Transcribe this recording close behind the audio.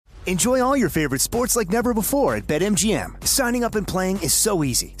Enjoy all your favorite sports like never before at BetMGM. Signing up and playing is so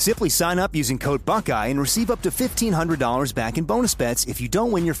easy. Simply sign up using code Buckeye and receive up to $1,500 back in bonus bets if you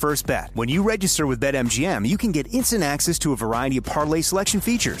don't win your first bet. When you register with BetMGM, you can get instant access to a variety of parlay selection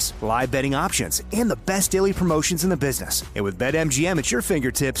features, live betting options, and the best daily promotions in the business. And with BetMGM at your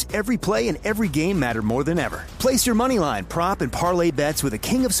fingertips, every play and every game matter more than ever. Place your moneyline, prop, and parlay bets with the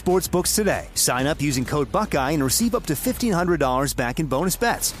king of sportsbooks today. Sign up using code Buckeye and receive up to $1,500 back in bonus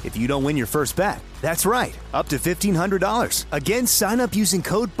bets if you don't win your first bet. That's right, up to $1,500. Again, sign up using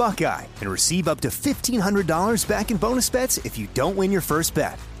code Buckeye and receive up to $1,500 back in bonus bets if you don't win your first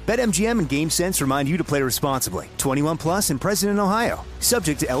bet. BetMGM and GameSense remind you to play responsibly. 21 plus and present in Ohio.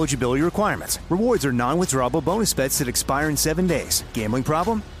 Subject to eligibility requirements. Rewards are non-withdrawable bonus bets that expire in 7 days. Gambling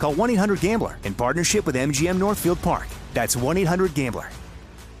problem? Call 1-800-GAMBLER in partnership with MGM Northfield Park. That's 1-800-GAMBLER.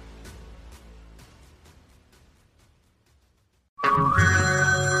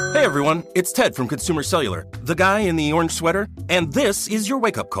 Hey everyone, it's Ted from Consumer Cellular, the guy in the orange sweater, and this is your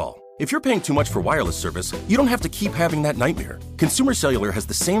wake-up call. If you're paying too much for wireless service, you don't have to keep having that nightmare. Consumer Cellular has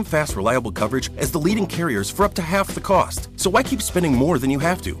the same fast, reliable coverage as the leading carriers for up to half the cost. So why keep spending more than you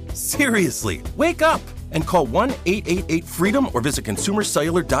have to? Seriously, wake up and call 1-888-FREEDOM or visit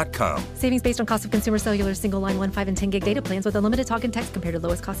consumercellular.com. Savings based on cost of Consumer Cellular single line 1, 5, and 10 gig data plans with unlimited talk and text compared to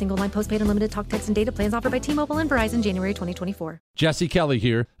lowest cost single line postpaid unlimited talk, text, and data plans offered by T-Mobile and Verizon January 2024. Jesse Kelly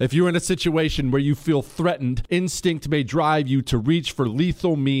here. If you're in a situation where you feel threatened, instinct may drive you to reach for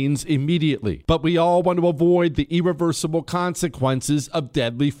lethal means immediately. But we all want to avoid the irreversible consequences of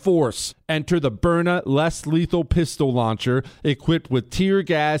deadly force. Enter the Byrna less lethal pistol launcher equipped with tear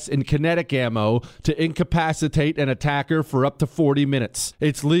gas and kinetic ammo to incapacitate an attacker for up to 40 minutes.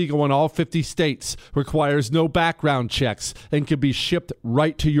 It's legal in all 50 states, requires no background checks, and can be shipped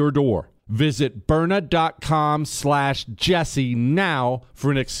right to your door. Visit Byrna.com/Jesse now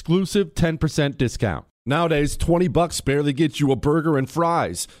for an exclusive 10% discount. Nowadays, $20 barely gets you a burger and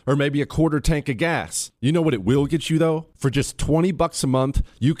fries, or maybe a quarter tank of gas. You know what it will get you, though? For just $20 a month,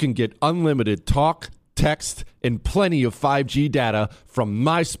 you can get unlimited talk, text, and plenty of 5G data from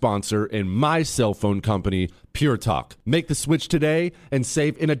my sponsor and my cell phone company, Pure Talk. Make the switch today and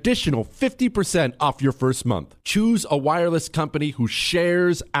save an additional 50% off your first month. Choose a wireless company who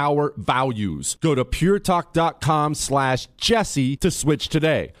shares our values. Go to puretalk.com/Jesse to switch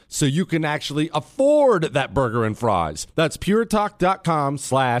today so you can actually afford that burger and fries. That's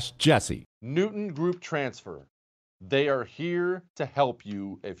puretalk.com/Jesse. Newton Group Transfer. They are here to help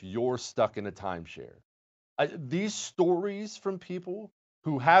you if you're stuck in a timeshare. These stories from people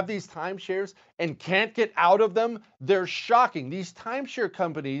who have these timeshares and can't get out of them, they're shocking. These timeshare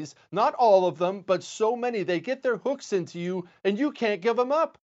companies, not all of them, but so many, they get their hooks into you and you can't give them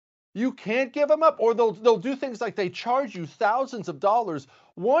up. You can't give them up. Or they'll do things like they charge you thousands of dollars.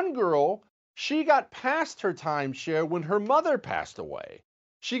 One girl, she got past her timeshare when her mother passed away.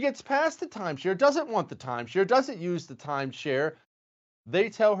 She gets past the timeshare, doesn't want the timeshare, doesn't use the timeshare.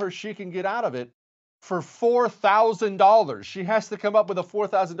 They tell her she can get out of it for $4,000. She has to come up with a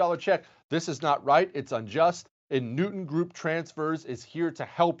 $4,000 check. This is not right. It's unjust. And Newton Group Transfers is here to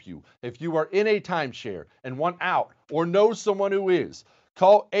help you. If you are in a timeshare and want out or know someone who is,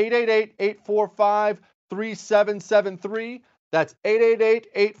 call 888-845-3773. That's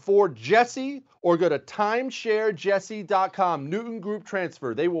 888-84-JESSE, or go to timesharejesse.com. Newton Group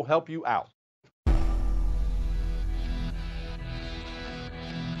Transfer. They will help you out.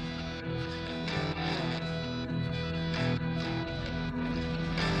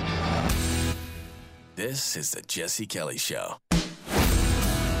 This is the Jesse Kelly Show.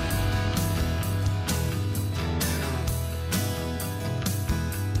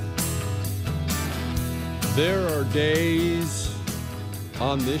 There are days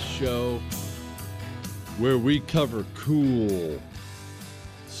on this show where we cover cool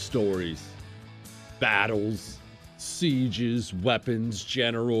stories, battles, sieges, weapons,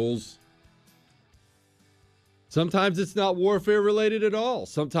 generals. Sometimes it's not warfare related at all.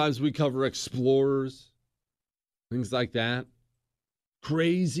 Sometimes we cover explorers, things like that,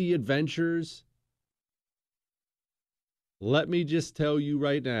 crazy adventures. Let me just tell you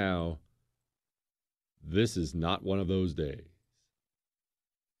right now, this is not one of those days.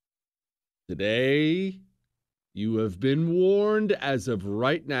 Today, you have been warned as of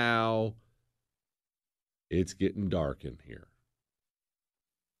right now, it's getting dark in here.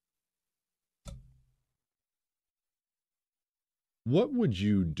 What would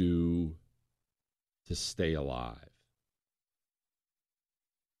you do to stay alive?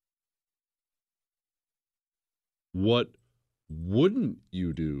 What wouldn't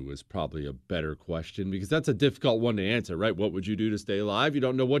you do is probably a better question, because that's a difficult one to answer, right? What would you do to stay alive? You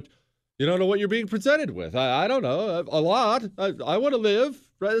don't know what you're being presented with. I don't know. A lot. I want to live,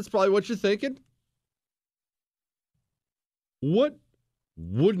 right? That's probably what you're thinking. What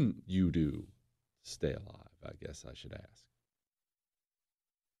wouldn't you do to stay alive? I guess I should ask.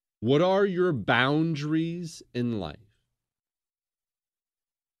 What are your boundaries in life?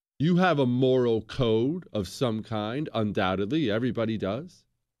 You have a moral code of some kind, undoubtedly. Everybody does.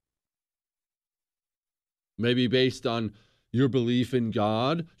 Maybe based on your belief in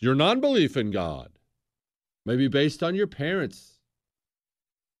God, your non-belief in God. Maybe based on your parents.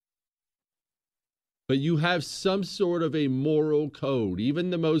 But you have some sort of a moral code.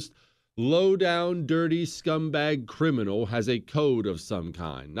 Even the most low-down, dirty, scumbag criminal has a code of some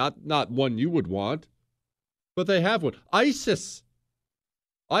kind. Not one you would want, but they have one. ISIS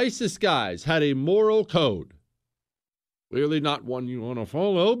guys had a moral code. Clearly not one you want to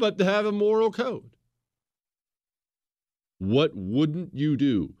follow, but they have a moral code. What wouldn't you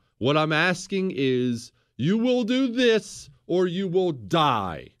do? What I'm asking is, you will do this or you will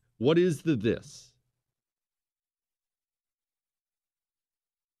die. What is the this?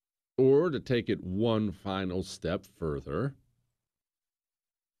 Or to take it one final step further,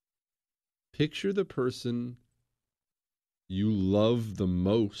 picture the person you love the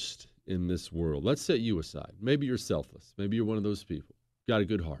most in this world. Let's set you aside. Maybe you're selfless. Maybe you're one of those people. Got a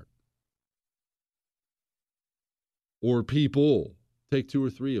good heart. Or people. Take 2 or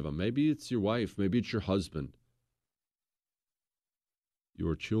 3 of them. Maybe it's your wife. Maybe it's your husband.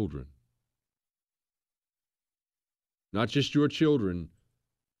 Your children. Not just your children.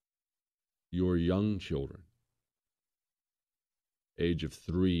 Your young children. Age of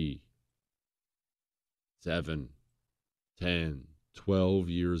 3, 7, 10, 12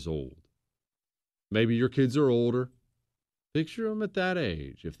 years old. Maybe your kids are older. Picture them at that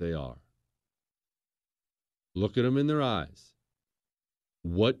age, if they are. Look at them in their eyes.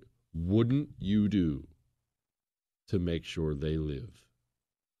 What wouldn't you do to make sure they live?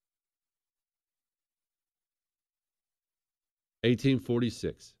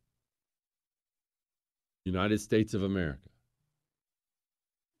 1846. United States of America.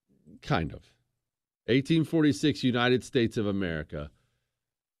 Kind of. 1846, United States of America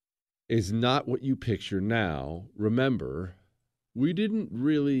is not what you picture now. Remember, we didn't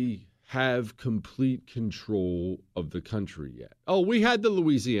really have complete control of the country yet. Oh, we had the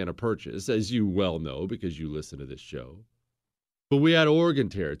Louisiana Purchase, as you well know because you listen to this show. But we had Oregon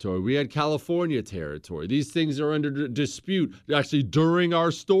Territory. We had California Territory. These things are under dispute. Actually, during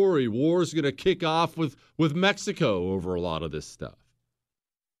our story, war's going to kick off with Mexico over a lot of this stuff.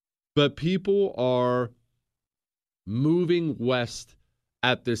 But people are moving west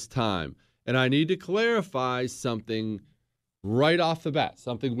at this time. And I need to clarify something right off the bat,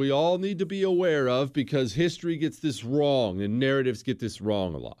 something we all need to be aware of, because history gets this wrong and narratives get this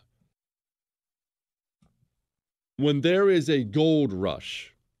wrong a lot. When there is a gold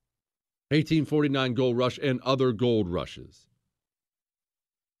rush, 1849 gold rush and other gold rushes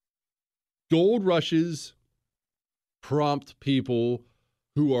prompt people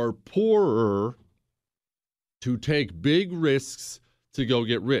who are poorer to take big risks to go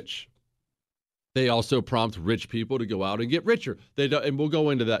get rich. They also prompt rich people to go out and get richer. And we'll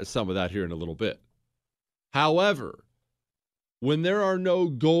go into some of that here in a little bit. However, when there are no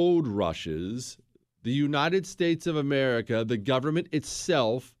gold rushes, the United States of America, the government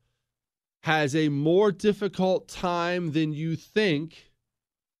itself, has a more difficult time than you think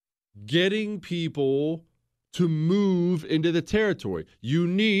getting people to move into the territory.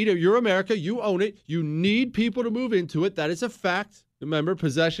 You're America, you own it. You need people to move into it. That is a fact. Remember,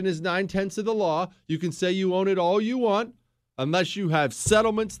 possession is 9/10 of the law. You can say you own it all you want. Unless you have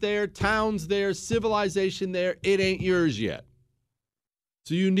settlements there, towns there, civilization there, it ain't yours yet.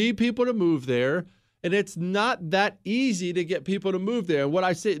 So you need people to move there. And it's not that easy to get people to move there. And what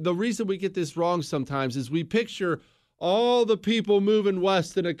I say, the reason we get this wrong sometimes is we picture all the people moving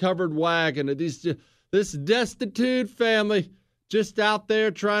west in a covered wagon, and this destitute family just out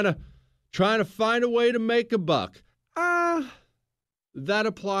there trying to find a way to make a buck. That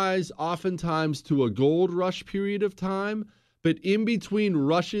applies oftentimes to a gold rush period of time, but in between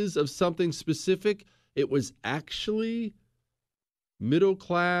rushes of something specific, it was actually middle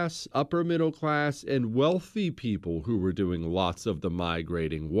class, upper middle class, and wealthy people who were doing lots of the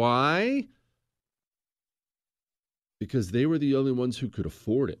migrating. Why? Because they were the only ones who could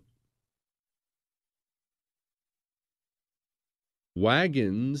afford it.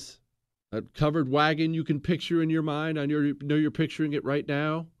 Wagons, that covered wagon you can picture in your mind, I know you're picturing it right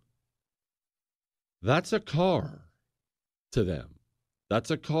now. That's a car. to them.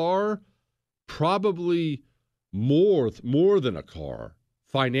 That's a car, probably more than a car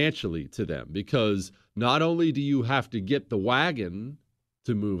financially to them, because not only do you have to get the wagon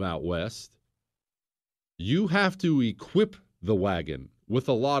to move out west, you have to equip the wagon with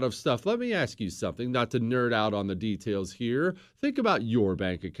a lot of stuff. Let me ask you something, not to nerd out on the details here. Think about your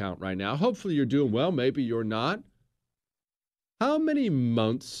bank account right now. Hopefully you're doing well. Maybe you're not. How many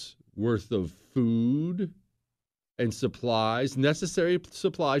months worth of food and supplies, necessary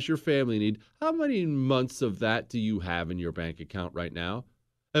supplies your family need, how many months of that do you have in your bank account right now?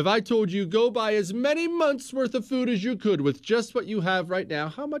 If I told you go buy as many months worth of food as you could with just what you have right now,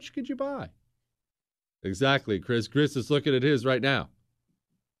 how much could you buy? Exactly, Chris. Chris is looking at his right now.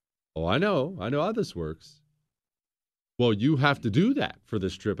 Oh, I know how this works. Well, you have to do that for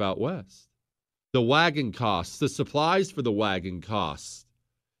this trip out west. The wagon costs, the supplies for the wagon costs.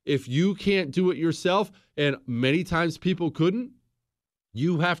 If you can't do it yourself, and many times people couldn't,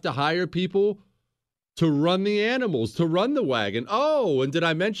 you have to hire people to run the animals, to run the wagon. Oh, and did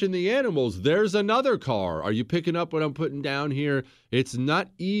I mention the animals? There's another car. Are you picking up what I'm putting down here? It's not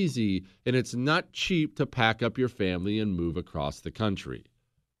easy, and it's not cheap to pack up your family and move across the country.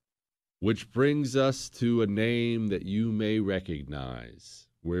 Which brings us to a name that you may recognize.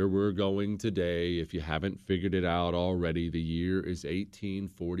 Where we're going today, if you haven't figured it out already, the year is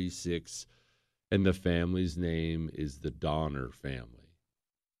 1846, and the family's name is the Donner family.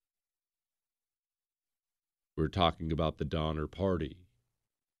 We're talking about the Donner Party.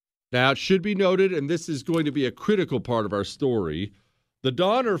 Now, it should be noted, and this is going to be a critical part of our story, the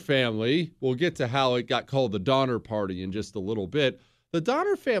Donner family, we'll get to how it got called the Donner Party in just a little bit. The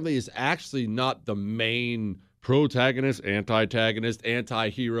Donner family is actually not the main protagonist, antagonist,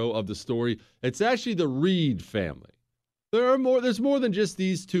 anti-hero of the story. It's actually the Reed family. There's more than just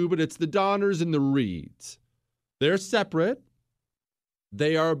these two, but it's the Donners and the Reeds. They're separate.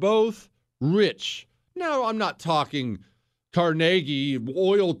 They are both rich. Now, I'm not talking Carnegie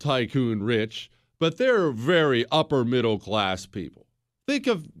oil tycoon rich, but they're very upper middle class people. Think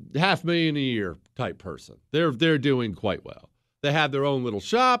of $500,000 a year type person. They're doing quite well. They have their own little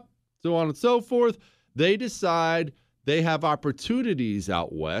shop, so on and so forth. They decide they have opportunities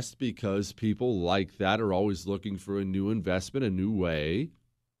out west because people like that are always looking for a new investment, a new way,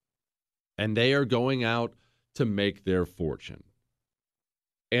 and they are going out to make their fortune.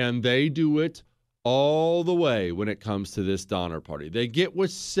 And they do it all the way when it comes to this Donner Party. They get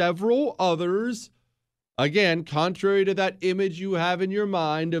with several others. Again, contrary to that image you have in your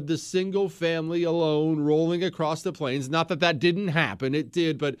mind of the single family alone rolling across the plains, not that that didn't happen, it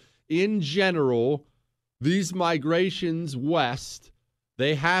did, but in general, these migrations west,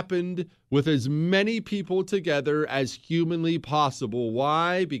 they happened with as many people together as humanly possible.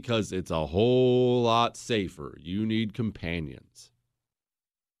 Why? Because it's a whole lot safer. You need companions.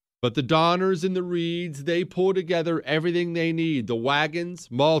 But the Donners and the Reeds, they pull together everything they need. The wagons,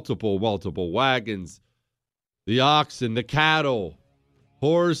 multiple wagons. The oxen, the cattle,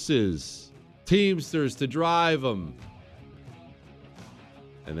 horses, teamsters to drive them.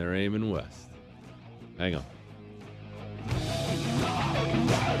 And they're aiming west. Hang on.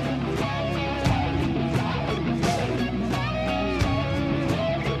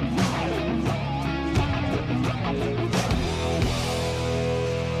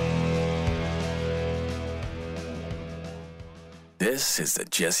 This is the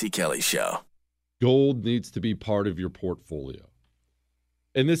Jesse Kelly Show. Gold needs to be part of your portfolio.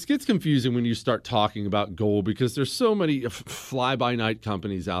 And this gets confusing when you start talking about gold because there's so many fly-by-night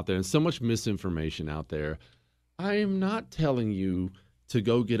companies out there and so much misinformation out there. I am not telling you to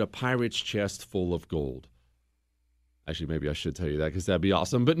go get a pirate's chest full of gold. Actually, maybe I should tell you that because that'd be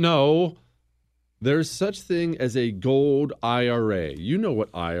awesome. But no, there's such thing as a gold IRA. You know what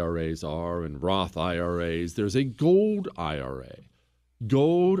IRAs are and Roth IRAs. There's a gold IRA.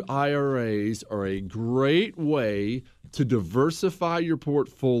 Gold IRAs are a great way to diversify your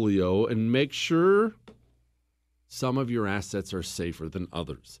portfolio and make sure some of your assets are safer than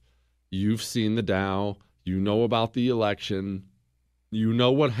others. You've seen the Dow. You know about the election. You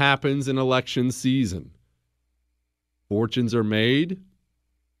know what happens in election season. Fortunes are made.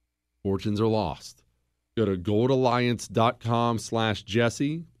 Fortunes are lost. Go to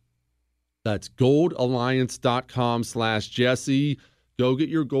goldalliance.com/Jesse. That's goldalliance.com/Jesse. Go get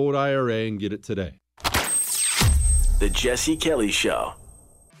your gold IRA and get it today. The Jesse Kelly Show.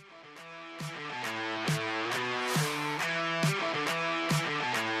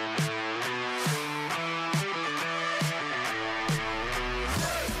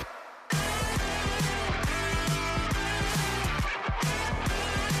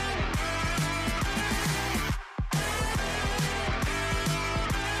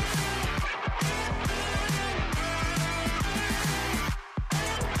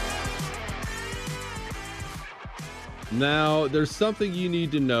 Now, there's something you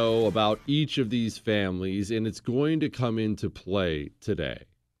need to know about each of these families, and it's going to come into play today.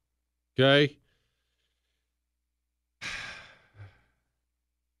 Okay?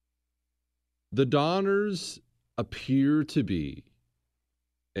 The Donners appear to be,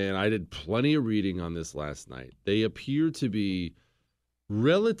 and I did plenty of reading on this last night, they appear to be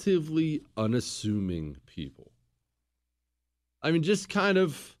relatively unassuming people. I mean, just kind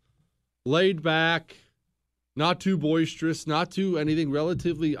of laid back, not too boisterous, not too anything,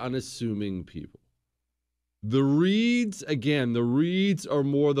 relatively unassuming people. The Reeds are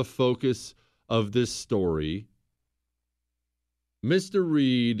more the focus of this story. Mr.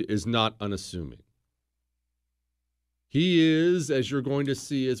 Reed is not unassuming. He is, as you're going to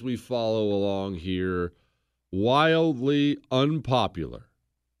see as we follow along here, wildly unpopular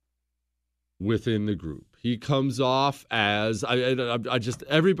within the group. He comes off as I just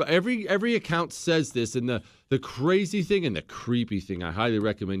every account says this, and the crazy thing and the creepy thing. I highly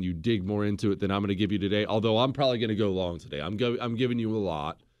recommend you dig more into it than I'm going to give you today. Although I'm probably going to go long today. I'm giving you a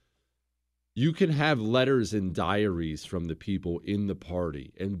lot. You can have letters and diaries from the people in the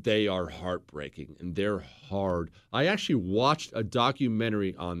party, and they are heartbreaking and they're hard. I actually watched a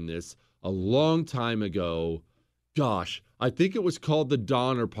documentary on this a long time ago. Gosh, I think it was called The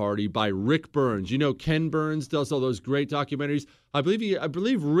Donner Party by Rick Burns. You know, Ken Burns does all those great documentaries. I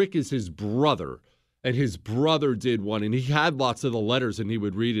believe Rick is his brother, and his brother did one, and he had lots of the letters, and he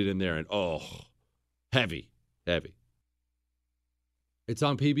would read it in there, and heavy. It's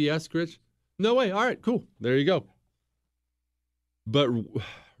on PBS, Gritch? No way. All right, cool. There you go. But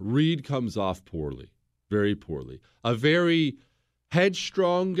Reed comes off poorly, very poorly. A very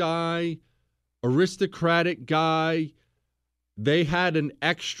headstrong guy, aristocratic guy. They had an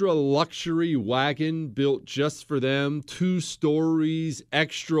extra luxury wagon built just for them, 2 stories,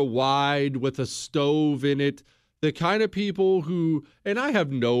 extra wide with a stove in it. The kind of people who, and I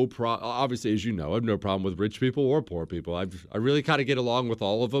have no problem, obviously, as you know, I have no problem with rich people or poor people. I really kind of get along with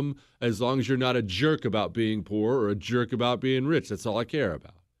all of them as long as you're not a jerk about being poor or a jerk about being rich. That's all I care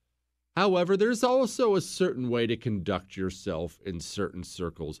about. However, there's also a certain way to conduct yourself in certain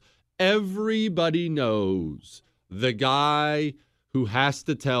circles. Everybody knows the guy who has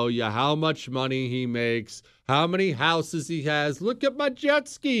to tell you how much money he makes, how many houses he has. Look at my jet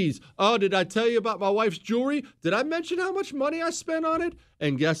skis. Oh, did I tell you about my wife's jewelry? Did I mention how much money I spent on it?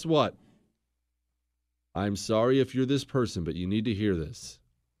 And guess what? I'm sorry if you're this person, but you need to hear this.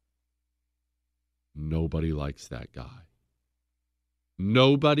 Nobody likes that guy.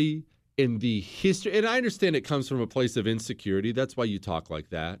 Nobody in the history, and I understand it comes from a place of insecurity. That's why you talk like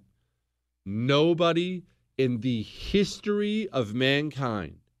that. Nobody in the history of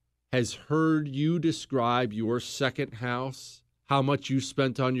mankind has heard you describe your second house, how much you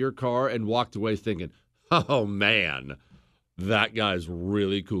spent on your car, and walked away thinking, oh man, that guy's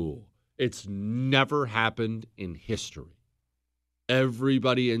really cool. It's never happened in history.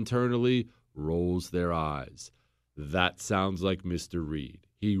 Everybody internally rolls their eyes. That sounds like Mr. Reed.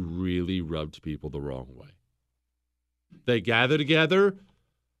 He really rubbed people the wrong way. They gather together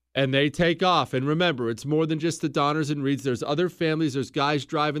and they take off. And remember, it's more than just the Donners and Reeds. There's other families. There's guys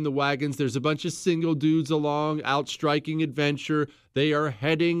driving the wagons. There's a bunch of single dudes along, out striking adventure. They are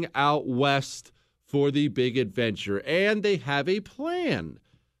heading out west for the big adventure. And they have a plan,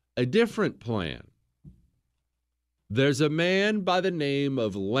 a different plan. There's a man by the name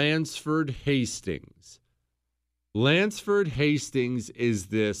of Lansford Hastings. Lansford Hastings is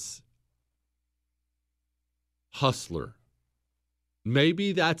this hustler.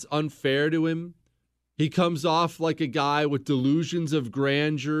 Maybe that's unfair to him. He comes off like a guy with delusions of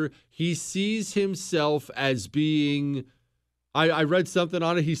grandeur. He sees himself as being, I read something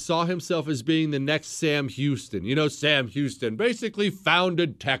on it, he saw himself as being the next Sam Houston. You know, Sam Houston basically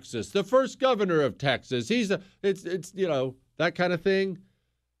founded Texas, the first governor of Texas. It's you know, that kind of thing.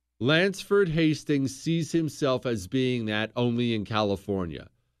 Lansford Hastings sees himself as being that only in California.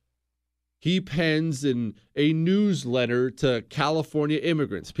 He pens in a newsletter to California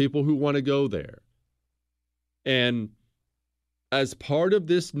immigrants, people who want to go there. And as part of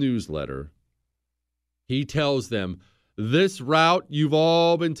this newsletter, he tells them, this route you've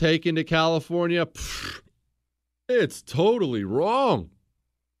all been taking to California, it's totally wrong.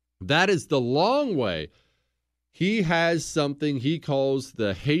 That is the long way. He has something he calls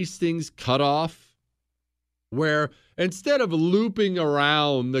the Hastings Cutoff, where instead of looping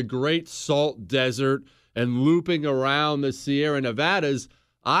around the Great Salt Desert and looping around the Sierra Nevadas,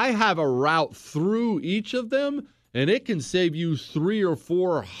 I have a route through each of them, and it can save you 300 or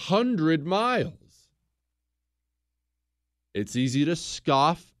 400 miles. It's easy to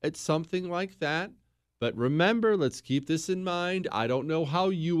scoff at something like that, But remember, let's keep this in mind. I don't know how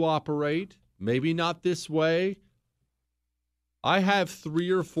you operate. Maybe not this way. I have 3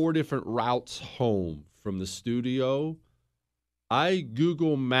 or 4 different routes home from the studio. I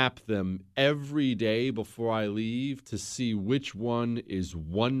Google map them every day before I leave to see which one is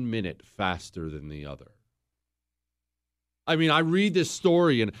 1 minute faster than the other. I mean, I read this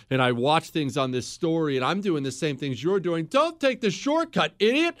story and I watch things on this story, and I'm doing the same things you're doing. Don't take the shortcut,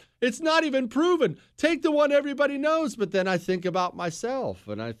 idiot. It's not even proven. Take the one everybody knows. But then I think about myself,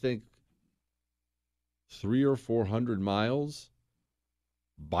 and I think 300 or 400 miles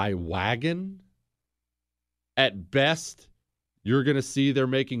by wagon? At best, you're going to see they're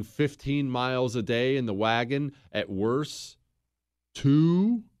making 15 miles a day in the wagon. At worst,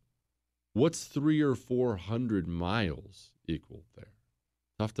 2. What's 300 or 400 miles equal there?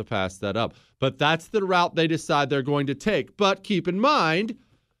 Tough to pass that up. But that's the route they decide they're going to take. But keep in mind,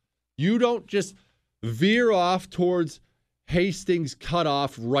 you don't just veer off towards Hastings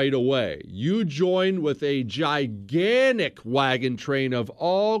Cutoff right away. You join with a gigantic wagon train of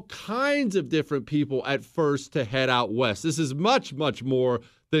all kinds of different people at first to head out west. This is much, much more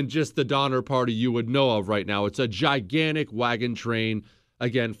than just the Donner Party you would know of right now. It's a gigantic wagon train,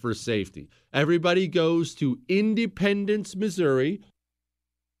 again, for safety. Everybody goes to Independence, Missouri.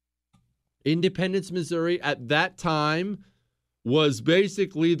 Independence, Missouri, at that time, was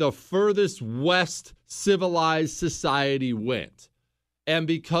basically the furthest west civilized society went. And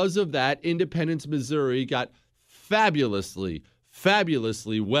because of that, Independence, Missouri got fabulously,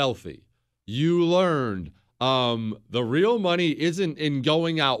 fabulously wealthy. You learned the real money isn't in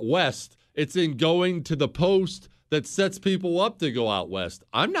going out west. It's in going to the post that sets people up to go out west.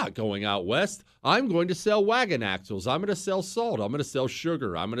 I'm not going out west. I'm going to sell wagon axles. I'm going to sell salt. I'm going to sell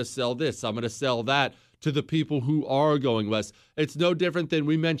sugar. I'm going to sell this. I'm going to sell that to the people who are going west. It's no different than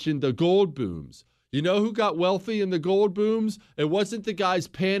we mentioned the gold booms. You know who got wealthy in the gold booms? It wasn't the guys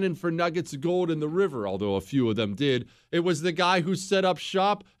panning for nuggets of gold in the river, although a few of them did. It was the guy who set up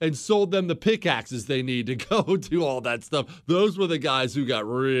shop and sold them the pickaxes they need to go do all that stuff. Those were the guys who got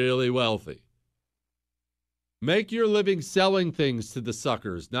really wealthy. Make your living selling things to the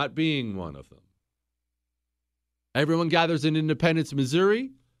suckers, not being one of them. Everyone gathers in Independence,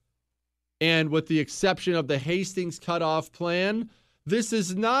 Missouri. And with the exception of the Hastings Cutoff plan, this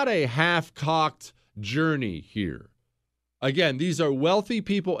is not a half-cocked journey here. Again, these are wealthy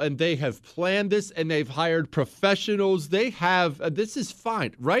people, and they have planned this, and they've hired professionals. They have, this is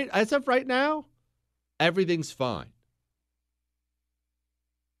fine, right? As of right now, everything's fine.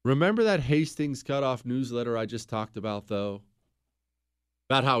 Remember that Hastings Cutoff newsletter I just talked about, though?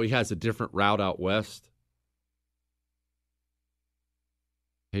 About how he has a different route out west?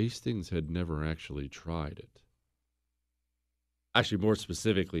 Hastings had never actually tried it. Actually, more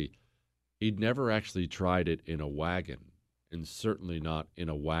specifically, he'd never actually tried it in a wagon, and certainly not in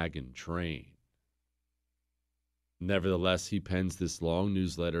a wagon train. Nevertheless, he pens this long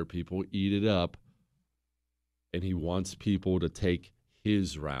newsletter. People eat it up, and he wants people to take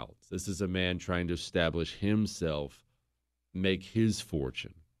his route. This is a man trying to establish himself, make his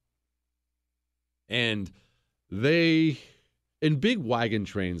fortune. And they, in big wagon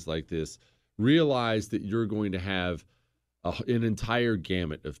trains like this, realize that you're going to have an entire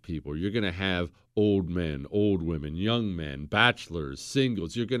gamut of people. You're going to have old men, old women, young men, bachelors,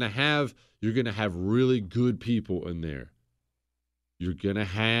 singles. You're going to have really good people in there. You're going to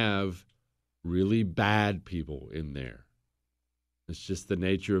have really bad people in there. It's just the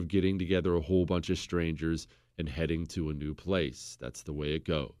nature of getting together a whole bunch of strangers and heading to a new place. That's the way it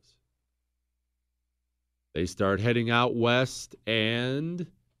goes. They start heading out west, and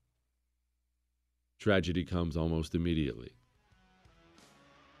tragedy comes almost immediately.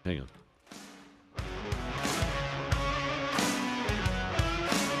 Hang on.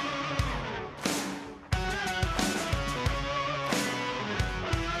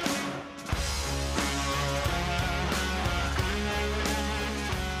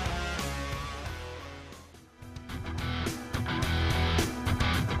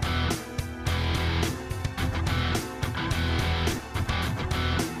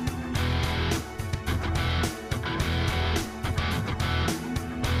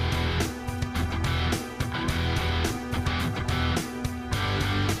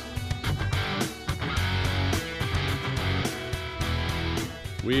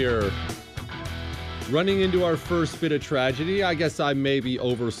 We are running into our first bit of tragedy. I guess I maybe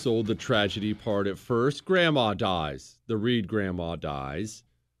oversold the tragedy part at first. Grandma dies. The Reed grandma dies.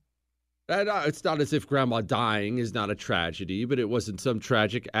 It's not as if grandma dying is not a tragedy, but it wasn't some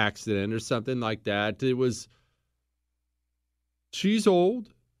tragic accident or something like that. She's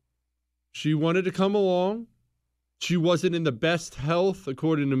old. She wanted to come along. She wasn't in the best health,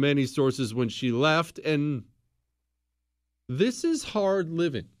 according to many sources, when she left. And this is hard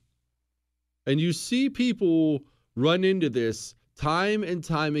living. And you see people run into this time and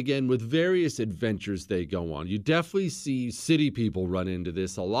time again with various adventures they go on. You definitely see city people run into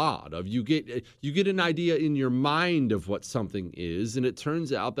this a lot. You get an idea in your mind of what something is, and it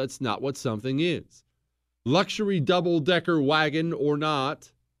turns out that's not what something is. Luxury double-decker wagon or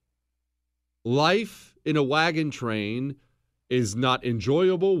not, life in a wagon train is not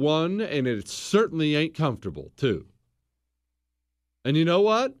enjoyable, one, and it certainly ain't comfortable, two. And you know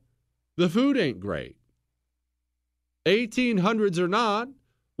what? The food ain't great. 1800s or not,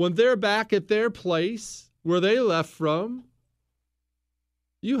 when they're back at their place where they left from,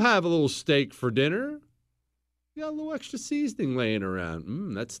 you have a little steak for dinner. You got a little extra seasoning laying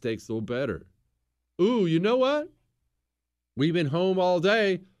around. That steak's a little better. Ooh, you know what? We've been home all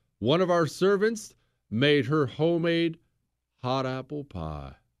day. One of our servants made her homemade hot apple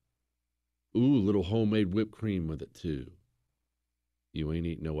pie. Ooh, little homemade whipped cream with it, too. You ain't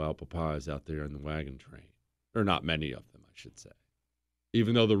eating no apple pies out there in the wagon train. Or not many of them, I should say.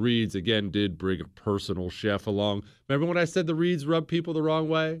 Even though the Reeds, again, did bring a personal chef along. Remember when I said the Reeds rubbed people the wrong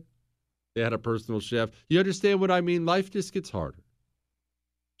way? They had a personal chef. You understand what I mean? Life just gets harder.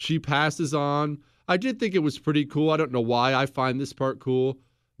 She passes on. I did think it was pretty cool. I don't know why I find this part cool.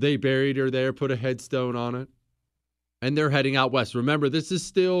 They buried her there, put a headstone on it. And they're heading out west. Remember, this is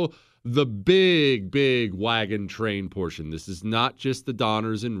still the big wagon train portion. This is not just the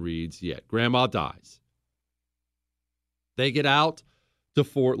Donners and Reeds yet. Grandma dies. They get out to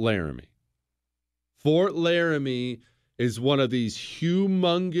Fort Laramie. Fort Laramie is one of these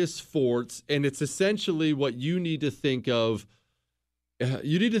humongous forts, and it's essentially what you need to think of.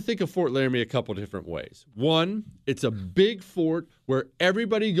 You need to think of Fort Laramie a couple different ways. One, it's a big fort where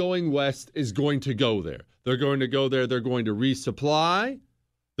everybody going west is going to go there. They're going to go there. They're going to resupply.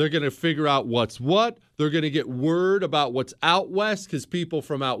 They're going to figure out what's what. They're going to get word about what's out west because people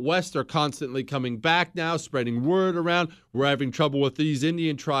from out west are constantly coming back now, spreading word around. We're having trouble with these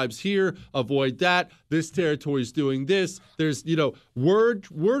Indian tribes here. Avoid that. This territory is doing this. There's,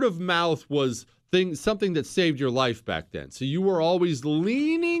 word of mouth was something that saved your life back then. So you were always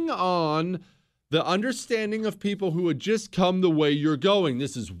leaning on the understanding of people who had just come the way you're going.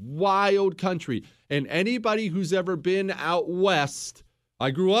 This is wild country. And anybody who's ever been out west,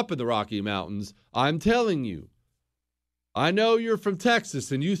 I grew up in the Rocky Mountains. I'm telling you, I know you're from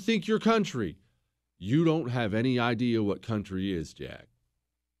Texas and you think you're country. You don't have any idea what country is, Jack.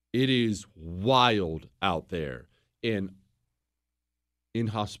 It is wild out there and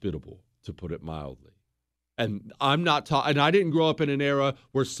inhospitable, to put it mildly. And I'm not and I didn't grow up in an era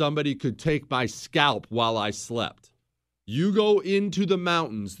where somebody could take my scalp while I slept. You go into the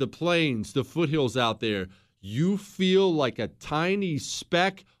mountains, the plains, the foothills out there, you feel like a tiny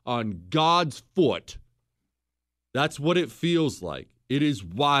speck on God's foot. That's what it feels like. It is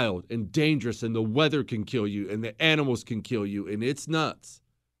wild and dangerous, and the weather can kill you, and the animals can kill you, and it's nuts.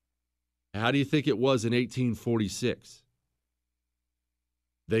 How do you think it was in 1846?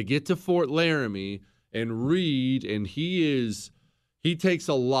 They get to Fort Laramie, and Reed, and he takes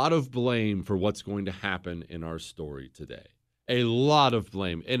a lot of blame for what's going to happen in our story today. A lot of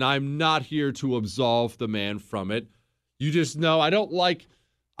blame. And I'm not here to absolve the man from it. You just know I don't like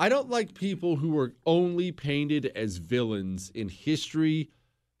people who are only painted as villains in history,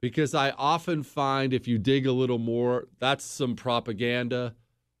 because I often find if you dig a little more, that's some propaganda.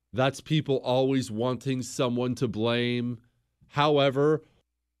 That's people always wanting someone to blame. However,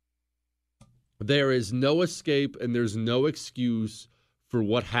 there is no escape and there's no excuse for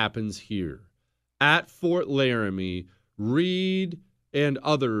what happens here. At Fort Laramie, Reed and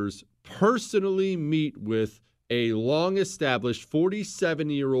others personally meet with a long-established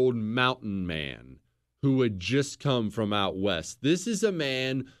 47-year-old mountain man who had just come from out west. This is a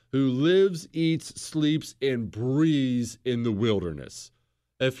man who lives, eats, sleeps, and breathes in the wilderness.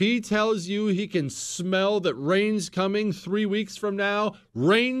 If he tells you he can smell that rain's coming 3 weeks from now,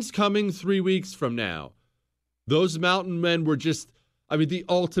 rain's coming 3 weeks from now. Those mountain men were the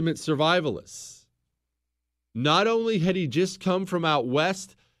ultimate survivalists. Not only had he just come from out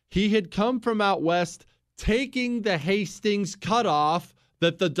west, he had come from out west taking the Hastings Cutoff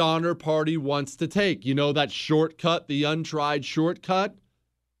that the Donner Party wants to take. You know, that shortcut, the untried shortcut?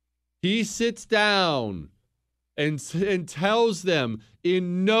 He sits down and tells them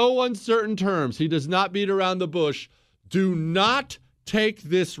in no uncertain terms, he does not beat around the bush, do not take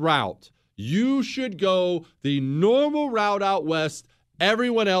this route. You should go the normal route out west,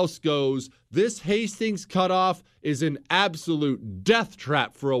 Everyone else goes, this Hastings cutoff is an absolute death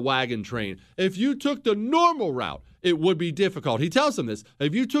trap for a wagon train. If you took the normal route, it would be difficult. He tells them this.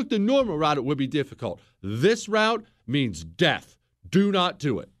 If you took the normal route, it would be difficult. This route means death. Do not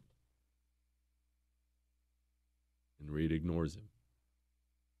do it. And Reed ignores him.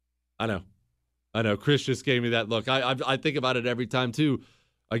 I know. Chris just gave me that look. I think about it every time, too.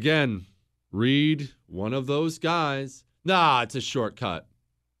 Again, Reed, one of those guys. Nah, it's a shortcut.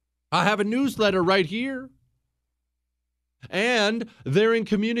 I have a newsletter right here. And they're in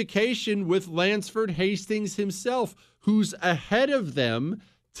communication with Lansford Hastings himself, who's ahead of them,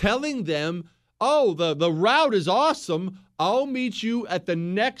 telling them, oh, the route is awesome. I'll meet you at the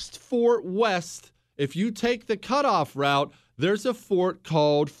next fort west. If you take the cutoff route, there's a fort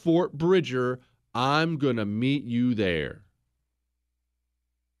called Fort Bridger. I'm going to meet you there.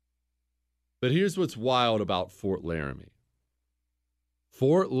 But here's what's wild about Fort Laramie.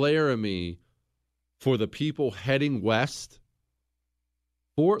 Fort Laramie, for the people heading west,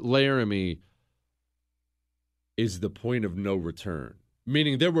 Fort Laramie is the point of no return.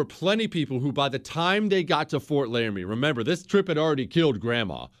 Meaning there were plenty of people who, by the time they got to Fort Laramie, remember, this trip had already killed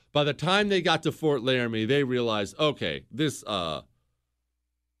Grandma. By the time they got to Fort Laramie, they realized, okay, this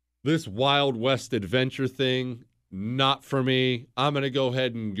Wild West adventure thing, not for me. I'm going to go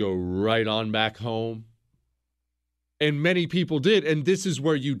ahead and go right on back home. And many people did, and this is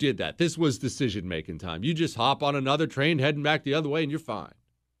where you did that. This was decision-making time. You just hop on another train heading back the other way, and you're fine.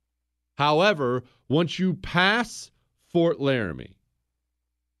 However, once you pass Fort Laramie,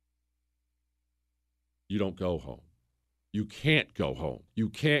 you don't go home. You can't go home. You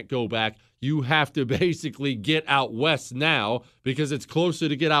can't go back. You have to basically get out west now because it's closer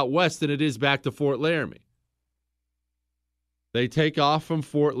to get out west than it is back to Fort Laramie. They take off from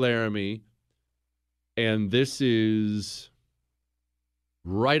Fort Laramie, and this is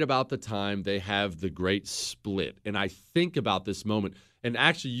right about the time they have the great split. And I think about this moment, and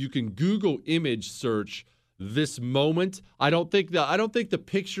actually you can Google image search this moment. I don't think the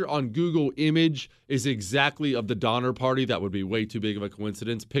picture on Google image is exactly of the Donner Party. That would be way too big of a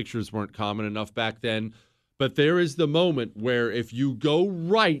coincidence. Pictures weren't common enough back then. But there is the moment where if you go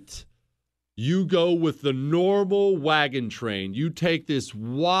right, you go with the normal wagon train. You take this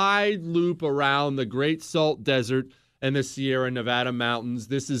wide loop around the Great Salt Desert and the Sierra Nevada mountains.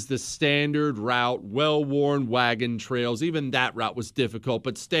 This is the standard route, well-worn wagon trails. Even that route was difficult,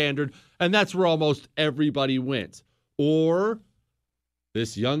 but standard. And that's where almost everybody went. Or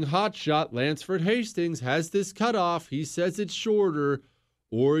this young hotshot, Lansford Hastings, has this cutoff. He says it's shorter.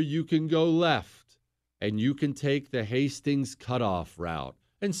 Or you can go left, and you can take the Hastings cutoff route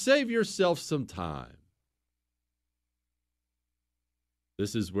and save yourself some time.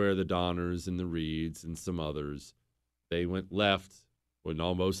 This is where the Donners and the Reeds and some others, they went left when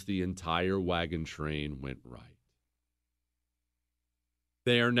almost the entire wagon train went right.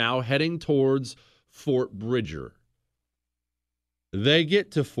 They are now heading towards Fort Bridger. They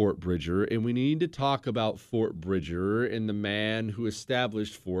get to Fort Bridger, and we need to talk about Fort Bridger and the man who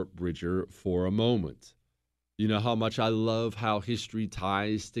established Fort Bridger for a moment. You know how much I love how history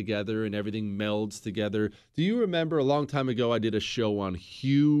ties together and everything melds together. Do you remember a long time ago I did a show on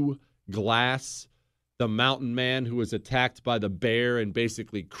Hugh Glass, the mountain man who was attacked by the bear and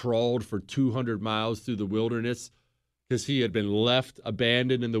basically crawled for 200 miles through the wilderness because he had been left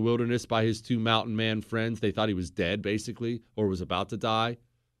abandoned in the wilderness by his two mountain man friends. They thought he was dead, basically, or was about to die.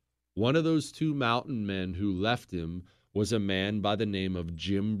 One of those two mountain men who left him was a man by the name of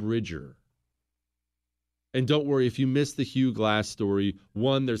Jim Bridger. And don't worry, if you missed the Hugh Glass story,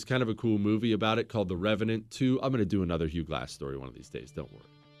 one, there's kind of a cool movie about it called The Revenant. Two, I'm going to do another Hugh Glass story one of these days. Don't worry.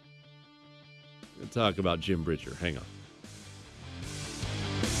 We'll talk about Jim Bridger. Hang on.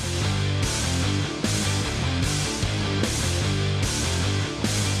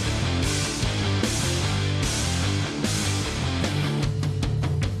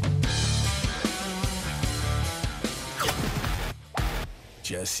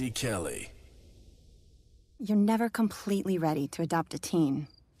 Jesse Kelly. You're never completely ready to adopt a teen.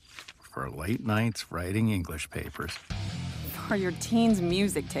 For late nights writing English papers. For your teen's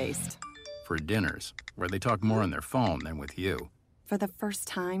music taste. For dinners, where they talk more on their phone than with you. For the first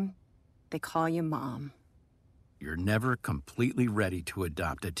time, they call you Mom. You're never completely ready to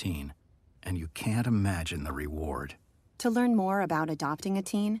adopt a teen, and you can't imagine the reward. To learn more about adopting a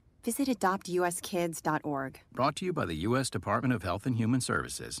teen, visit adoptuskids.org. Brought to you by the U.S. Department of Health and Human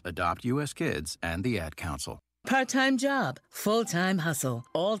Services, Adopt U.S. Kids, and the Ad Council. Part-time job, full-time hustle,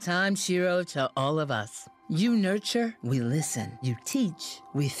 all-time Shiro to all of us. You nurture, we listen. You teach,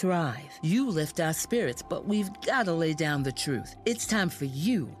 we thrive. You lift our spirits, but we've got to lay down the truth. It's time for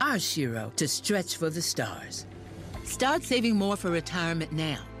you, our Shiro, to stretch for the stars. Start saving more for retirement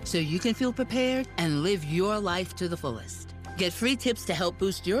now so you can feel prepared and live your life to the fullest. Get free tips to help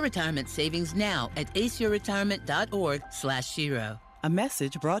boost your retirement savings now at aceyourretirement.org/Shiro. A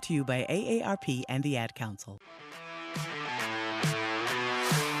message brought to you by AARP and the Ad Council.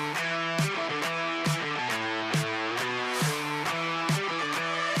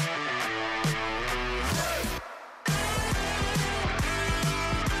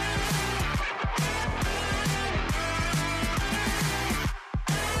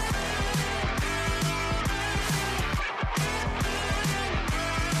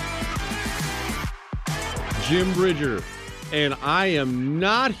 Jim Bridger, and I am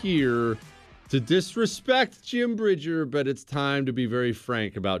not here to disrespect Jim Bridger, but it's time to be very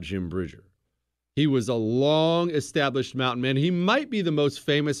frank about Jim Bridger. He was a long-established mountain man. He might be the most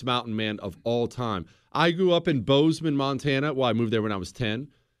famous mountain man of all time. I grew up in Bozeman, Montana. Well, I moved there when I was 10.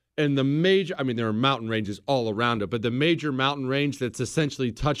 And there are mountain ranges all around it, but the major mountain range that's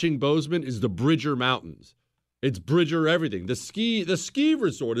essentially touching Bozeman is the Bridger Mountains. It's Bridger everything. The ski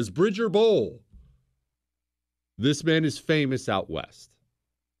resort is Bridger Bowl. This man is famous out west.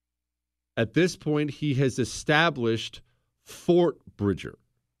 At this point, he has established Fort Bridger.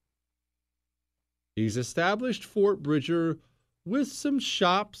 He's established Fort Bridger with some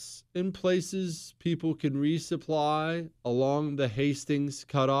shops and places people can resupply along the Hastings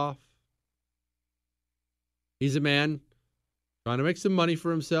Cutoff. He's a man trying to make some money for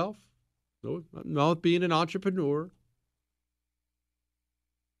himself, not being an entrepreneur.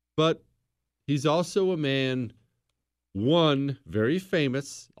 But he's also a man, one, very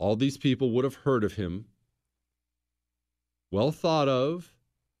famous. All these people would have heard of him. Well thought of.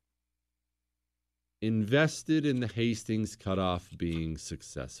 Invested in the Hastings Cutoff being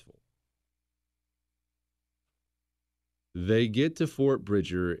successful. They get to Fort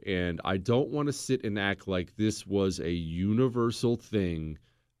Bridger, and I don't want to sit and act like this was a universal thing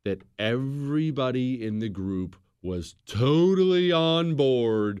that everybody in the group was totally on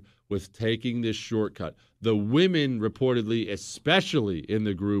board with taking this shortcut. The women, reportedly, especially in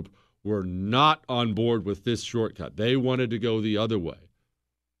the group, were not on board with this shortcut. They wanted to go the other way.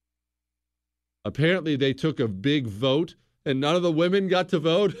 Apparently, they took a big vote, and none of the women got to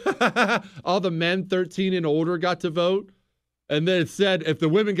vote. All the men 13 and older got to vote. And then it said if the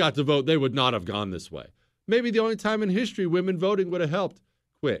women got to vote, they would not have gone this way. Maybe the only time in history women voting would have helped.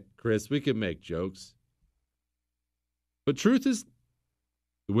 Quit, Chris. We can make jokes. But truth is,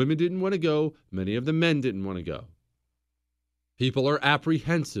 the women didn't want to go. Many of the men didn't want to go. People are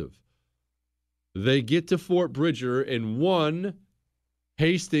apprehensive. They get to Fort Bridger, and one,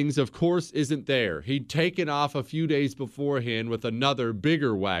 Hastings, of course, isn't there. He'd taken off a few days beforehand with another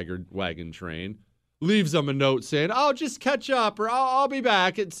bigger wagon train. Leaves them a note saying, "Oh, just catch up," or I'll be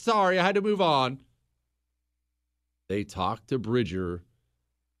back. Sorry, I had to move on. They talk to Bridger,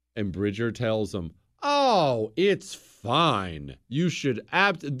 and Bridger tells them, "Oh, it's fine. You should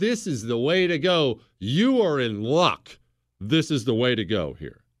this is the way to go. You are in luck. This is the way to go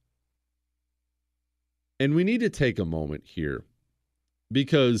here." And we need to take a moment here,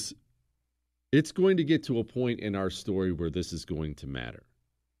 because it's going to get to a point in our story where this is going to matter.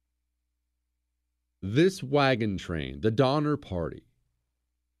 This wagon train, the Donner Party,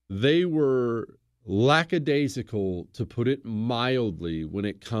 they were lackadaisical, to put it mildly, when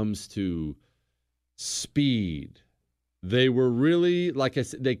it comes to speed. They were really, like I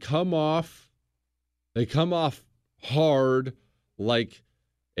said, they come off hard like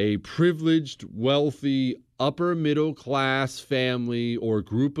a privileged, wealthy, upper middle class family or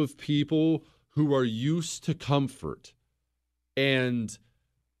group of people who are used to comfort. And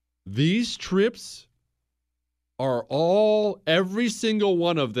these trips are every single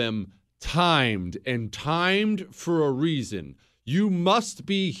one of them, timed for a reason. You must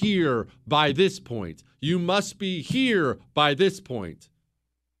be here by this point. You must be here by this point.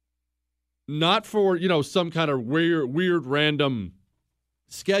 Not for, some kind of weird random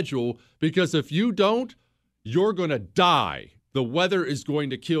schedule, because if you don't, you're going to die. The weather is going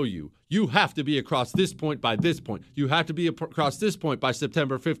to kill you. You have to be across this point by this point. You have to be across this point by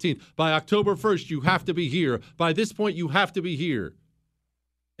September 15th. By October 1st, you have to be here. By this point, you have to be here.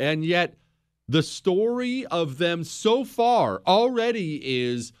 And yet, the story of them so far already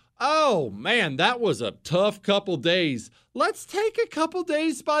is, oh man, that was a tough couple days. Let's take a couple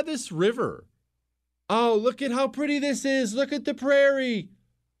days by this river. Oh, look at how pretty this is. Look at the prairie.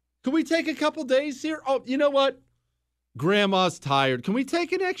 Can we take a couple days here? Oh, you know what? Grandma's tired. Can we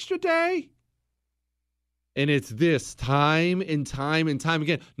take an extra day? And it's this time and time and time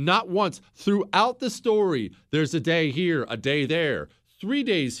again. Not once. Throughout the story, there's a day here, a day there, 3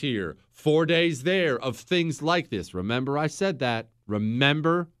 days here, 4 days there of things like this. Remember I said that.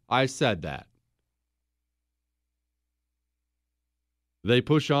 Remember I said that. They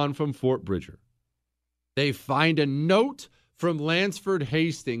push on from Fort Bridger. They find a note from Lansford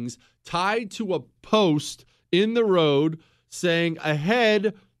Hastings tied to a post in the road saying,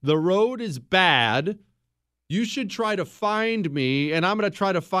 ahead, the road is bad. You should try to find me, and I'm going to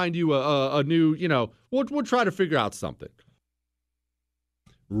try to find you a new, we'll try to figure out something.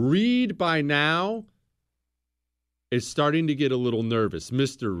 Reed, by now, is starting to get a little nervous.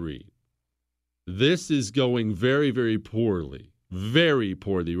 Mr. Reed, this is going very, very poorly. Very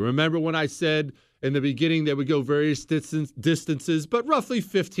poorly. Remember when I said in the beginning they would go various distances, but roughly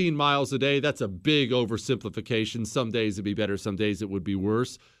 15 miles a day? That's a big oversimplification. Some days it'd be better, some days it would be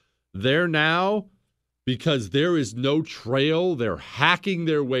worse. They're now... because there is no trail, they're hacking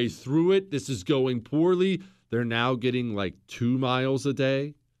their way through it. This is going poorly. They're now getting like 2 miles a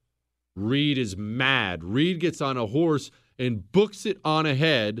day. Reed is mad. Reed gets on a horse and books it on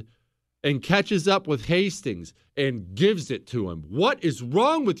ahead and catches up with Hastings and gives it to him. What is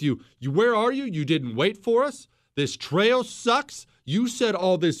wrong with you? Where are you? You didn't wait for us? This trail sucks. You said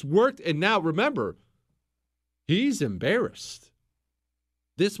all this worked, and now remember, he's embarrassed.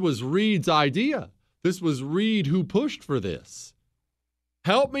 This was Reed's idea. This was Reed who pushed for this.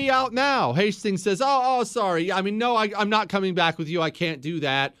 Help me out now. Hastings says, oh, sorry. No, I'm not coming back with you. I can't do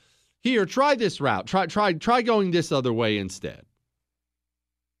that. Here, try this route. Try going this other way instead.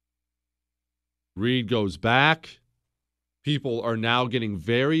 Reed goes back. People are now getting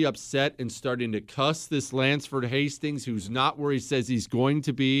very upset and starting to cuss this Lansford Hastings, who's not where he says he's going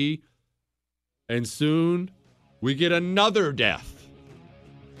to be. And soon, we get another death.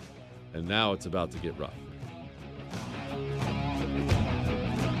 And now it's about to get rough.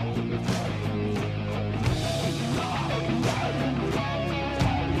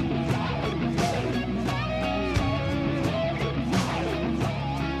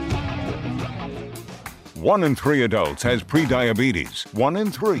 One in 3 adults has prediabetes. 1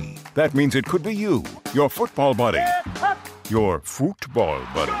 in 3. That means it could be you, your football buddy, your football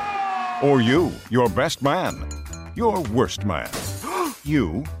buddy, or you, your best man, your worst man,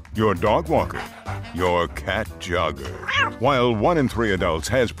 you, your dog walker, your cat jogger. While 1 in 3 adults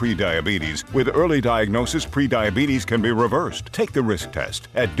has prediabetes, with early diagnosis, prediabetes can be reversed. Take the risk test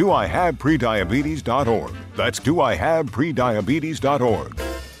at doihaveprediabetes.org. That's doihaveprediabetes.org.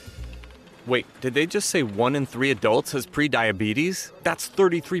 Wait, did they just say 1 in 3 adults has prediabetes? That's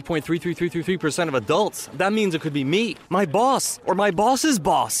 33.33333% of adults. That means it could be me, my boss, or my boss's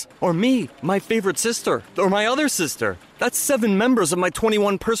boss, or me, my favorite sister, or my other sister. That's 7 members of my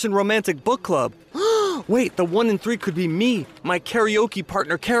 21-person romantic book club. Wait, the 1 in 3 could be me, my karaoke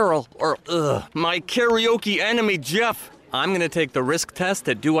partner Carol, or my karaoke enemy Jeff. I'm gonna take the risk test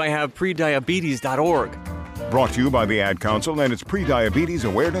at doihaveprediabetes.org. Brought to you by the Ad Council and its Prediabetes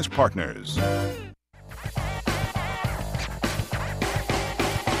Awareness Partners.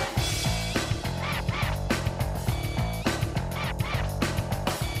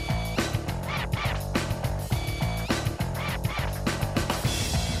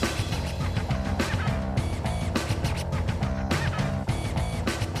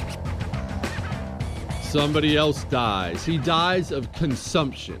 Somebody else dies. He dies of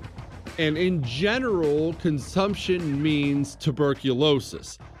consumption. And in general, consumption means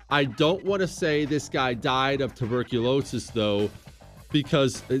tuberculosis. I don't want to say this guy died of tuberculosis, though,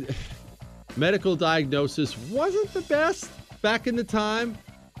 because medical diagnosis wasn't the best back in the time.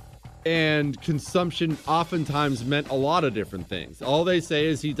 And consumption oftentimes meant a lot of different things. All they say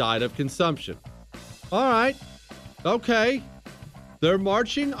is he died of consumption. All right. Okay. They're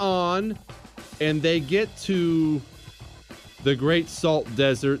marching on, and they get to the Great Salt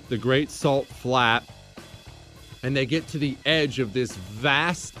Desert, the Great Salt Flat, and they get to the edge of this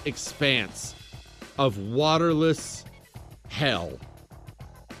vast expanse of waterless hell.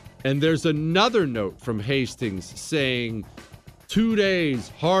 And there's another note from Hastings saying, 2 days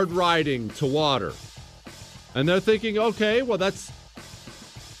hard riding to water. And they're thinking, okay, well, that's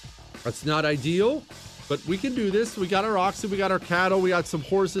not ideal, but we can do this. We got our oxen, we got our cattle, we got some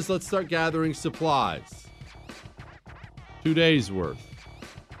horses. Let's start gathering supplies. 2 days worth.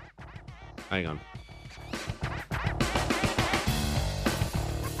 Hang on.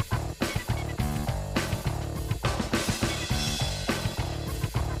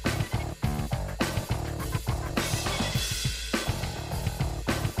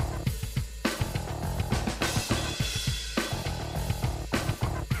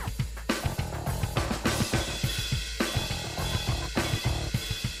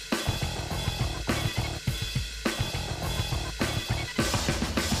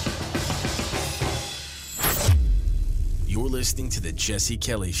 listening to The Jesse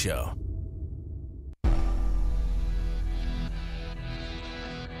Kelly Show.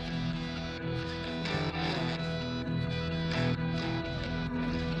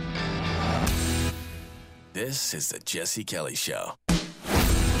 This is The Jesse Kelly Show.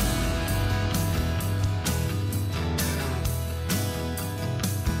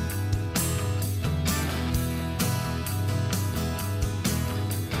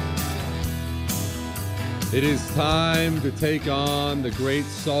 It is time to take on the Great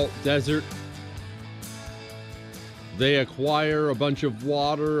Salt Desert. They acquire a bunch of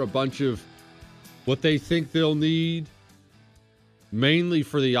water, a bunch of what they think they'll need, mainly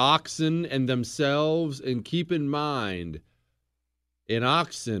for the oxen and themselves. And keep in mind, an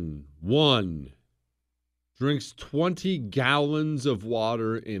oxen, one, drinks 20 gallons of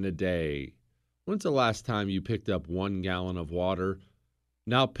water in a day. When's the last time you picked up 1 gallon of water?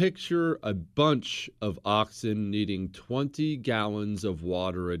 Now picture a bunch of oxen needing 20 gallons of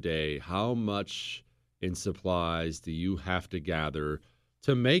water a day. How much in supplies do you have to gather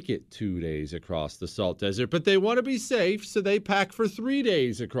to make it 2 days across the salt desert? But they want to be safe, so they pack for 3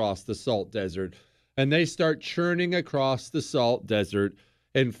 days across the salt desert. And they start churning across the salt desert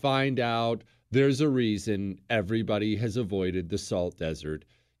and find out there's a reason everybody has avoided the salt desert.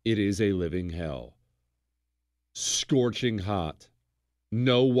 It is a living hell. Scorching hot.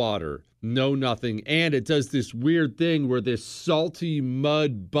 No water, no nothing. And it does this weird thing where this salty,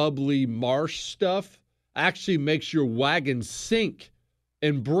 mud, bubbly marsh stuff actually makes your wagon sink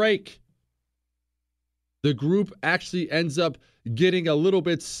and break. The group actually ends up getting a little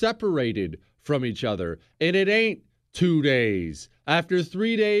bit separated from each other. And it ain't 2 days. After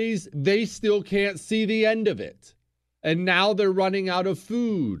 3 days, they still can't see the end of it. And now they're running out of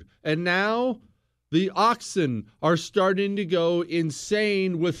food. And now the oxen are starting to go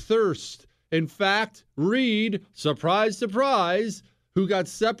insane with thirst. In fact, Reed, surprise, surprise, who got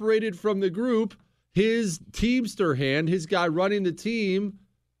separated from the group, his teamster hand, his guy running the team,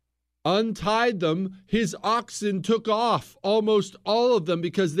 untied them. His oxen took off, almost all of them,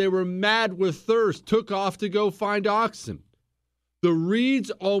 because they were mad with thirst, took off to go find oxen. The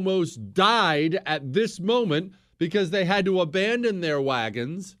Reeds almost died at this moment because they had to abandon their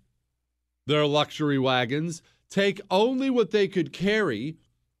wagons, their luxury wagons, take only what they could carry,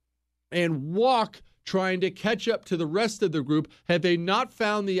 and walk trying to catch up to the rest of the group. Had they not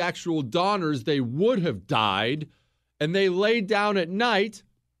found the actual dawners, they would have died. And they laid down at night.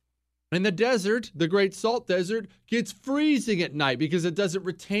 And the desert, the Great Salt Desert, gets freezing at night because it doesn't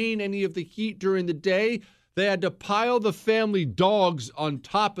retain any of the heat during the day. They had to pile the family dogs on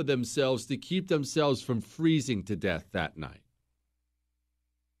top of themselves to keep themselves from freezing to death that night.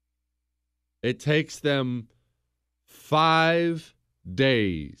 It takes them 5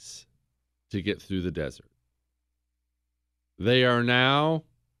 days to get through the desert. They are now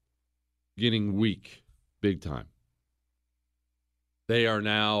getting weak, big time. They are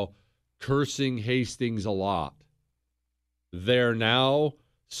now cursing Hastings a lot. They're now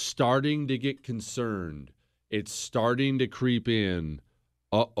starting to get concerned. It's starting to creep in.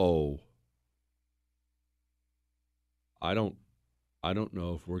 Uh-oh. I don't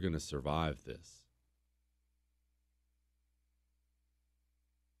know if we're going to survive this.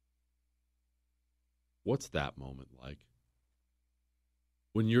 What's that moment like?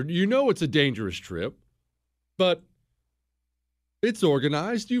 When you know it's a dangerous trip, but it's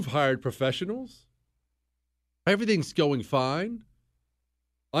organized. You've hired professionals. Everything's going fine.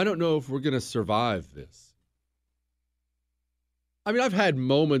 I don't know if we're going to survive this. I mean, I've had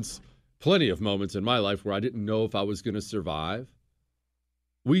moments, plenty of moments in my life where I didn't know if I was going to survive.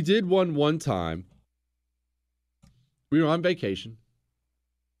 We did one time. We were on vacation,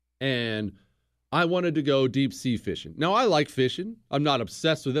 and I wanted to go deep sea fishing. Now, I like fishing. I'm not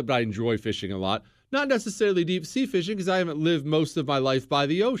obsessed with it, but I enjoy fishing a lot. Not necessarily deep sea fishing because I haven't lived most of my life by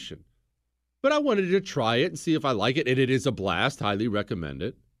the ocean. But I wanted to try it and see if I like it, and it is a blast. Highly recommend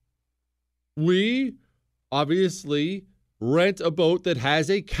it. We obviously rent a boat that has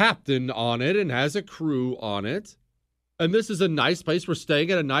a captain on it and has a crew on it. And this is a nice place. We're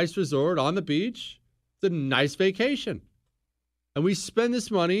staying at a nice resort on the beach. It's a nice vacation. And we spend this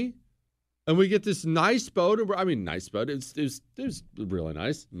money, and we get this nice boat. I mean, nice boat. It was really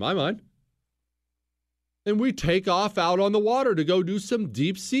nice in my mind. And we take off out on the water to go do some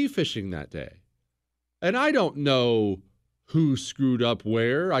deep sea fishing that day. And I don't know who screwed up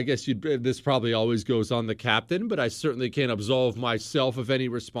where. I guess this probably always goes on the captain, but I certainly can't absolve myself of any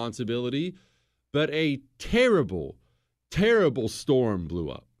responsibility. But a terrible, terrible storm blew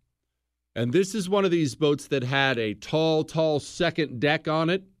up. And this is one of these boats that had a tall second deck on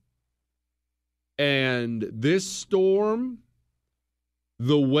it. And this storm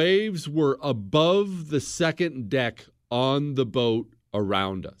The waves were above the second deck on the boat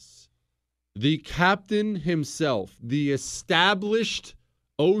around us. The captain himself, the established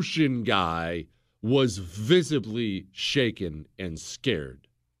ocean guy, was visibly shaken and scared.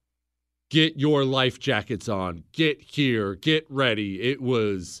 Get your life jackets on. Get here. Get ready. It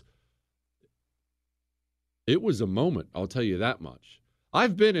was a moment, I'll tell you that much.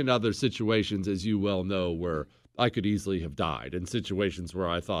 I've been in other situations, as you well know, where I could easily have died, in situations where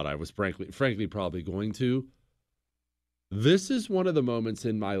I thought I was frankly probably going to. This is one of the moments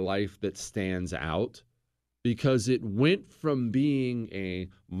in my life that stands out because it went from being a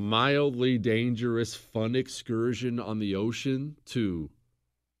mildly dangerous, fun excursion on the ocean to,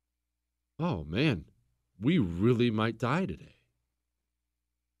 oh man, we really might die today.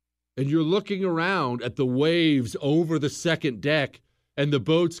 And you're looking around at the waves over the second deck and the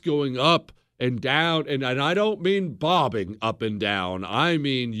boat's going up and down, and I don't mean bobbing up and down. I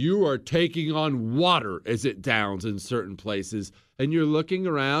mean you are taking on water as it downs in certain places, and you're looking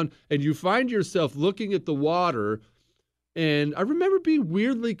around, and you find yourself looking at the water, and I remember being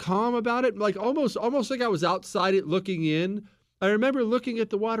weirdly calm about it, like almost like I was outside it looking in. I remember looking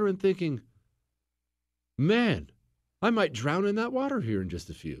at the water and thinking, man, I might drown in that water here in just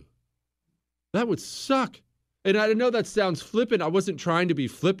a few. That would suck. And I know that sounds flippant. I wasn't trying to be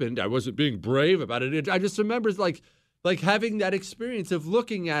flippant. I wasn't being brave about it. I just remember like having that experience of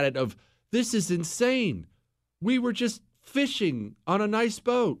looking at it of, this is insane. We were just fishing on a nice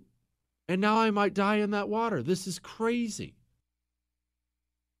boat, and now I might die in that water. This is crazy.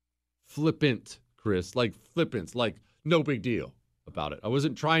 Flippant, Chris. Like flippant. Like no big deal about it. I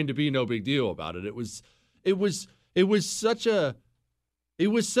wasn't trying to be no big deal about it. It was such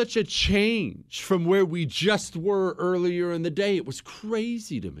a change from where we just were earlier in the day. It was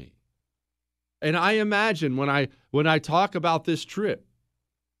crazy to me. And I imagine when I talk about this trip,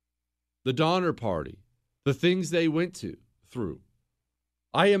 the Donner Party, the things they went through,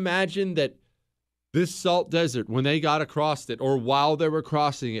 I imagine that this salt desert, when they got across it or while they were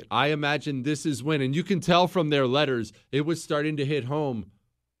crossing it, I imagine this is when, and you can tell from their letters, it was starting to hit home.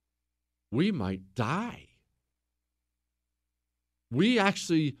 We might die. We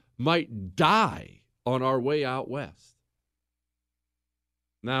actually might die on our way out west.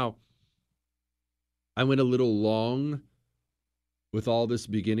 Now, I went a little long with all this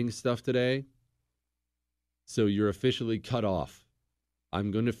beginning stuff today, so you're officially cut off.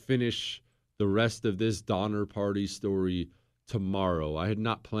 I'm going to finish the rest of this Donner Party story tomorrow. I had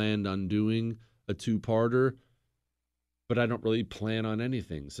not planned on doing a two-parter, but I don't really plan on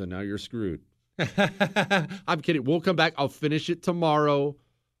anything, so now you're screwed. I'm kidding. We'll come back. I'll finish it tomorrow.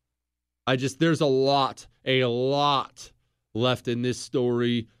 There's a lot left in this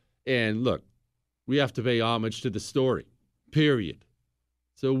story. And look, we have to pay homage to the story, period.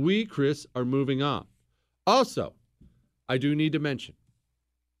 So we, Chris, are moving on. Also, I do need to mention,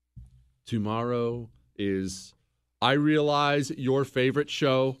 tomorrow is, I realize, your favorite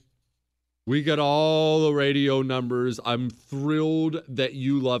show. We got all the radio numbers. I'm thrilled that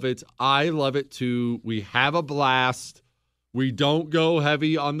you love it. I love it too. We have a blast. We don't go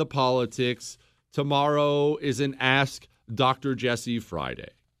heavy on the politics. Tomorrow is an Ask Dr. Jesse Friday.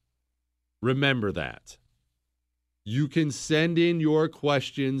 Remember that. You can send in your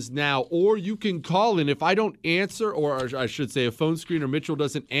questions now, or you can call in. If I don't answer, or I should say a phone screen or Mitchell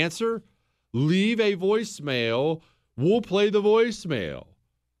doesn't answer, leave a voicemail. We'll play the voicemail.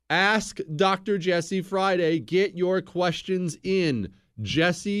 Ask Dr. Jesse Friday. Get your questions in.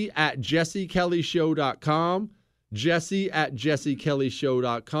 Jesse@jessekellyshow.com.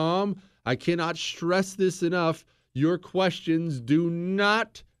 Jesse@jessekellyshow.com. I cannot stress this enough. Your questions do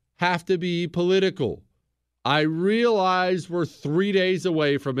not have to be political. I realize we're 3 days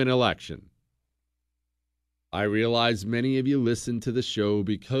away from an election. I realize many of you listen to the show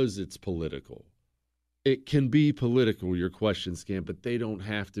because it's political. It can be political, your questions can, but they don't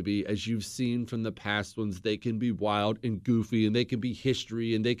have to be. As you've seen from the past ones, they can be wild and goofy, and they can be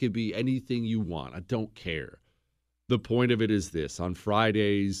history, and they can be anything you want. I don't care. The point of it is this. On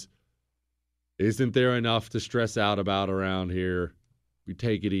Fridays, isn't there enough to stress out about around here? We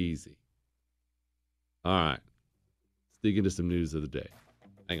take it easy. All right. Let's dig into some news of the day.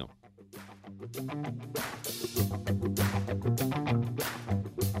 Hang on.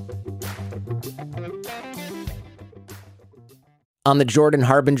 On the Jordan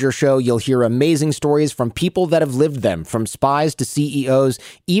Harbinger Show, you'll hear amazing stories from people that have lived them, from spies to CEOs,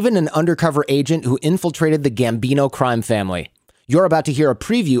 even an undercover agent who infiltrated the Gambino crime family. You're about to hear a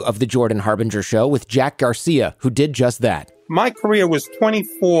preview of the Jordan Harbinger Show with Jack Garcia, who did just that. My career was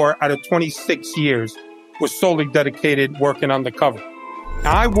 24 out of 26 years was solely dedicated working undercover.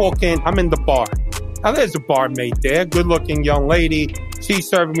 Now I walk in, I'm in the bar. Now there's a barmaid there, good-looking young lady. She's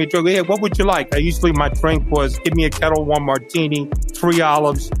serving me a drink. Hey, what would you like? Usually my drink was give me a Kettle One martini, 3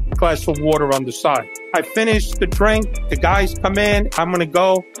 olives, glass of water on the side. I finish the drink. The guys come in. I'm going to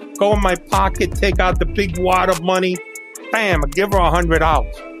go in my pocket, take out the big wad of money. Bam, I give her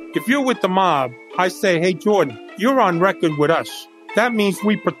 $100. If you're with the mob, I say, hey, Jordan, you're on record with us. That means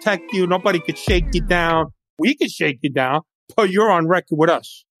we protect you. Nobody could shake you down. We could shake you down, but you're on record with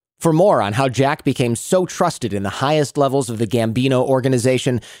us. For more on how Jack became so trusted in the highest levels of the Gambino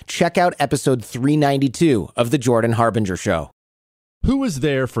organization, check out episode 392 of The Jordan Harbinger Show. Who is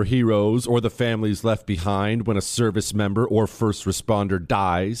there for heroes or the families left behind when a service member or first responder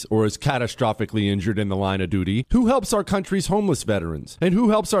dies or is catastrophically injured in the line of duty? Who helps our country's homeless veterans? And who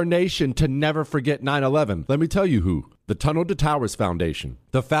helps our nation to never forget 9/11? Let me tell you who. The Tunnel to Towers Foundation.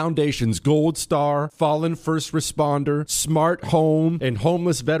 The foundation's Gold Star, Fallen First Responder, Smart Home, and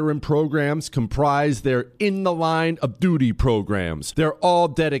Homeless Veteran programs comprise their In the Line of Duty programs. They're all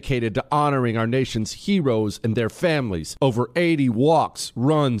dedicated to honoring our nation's heroes and their families. Over 80 walks,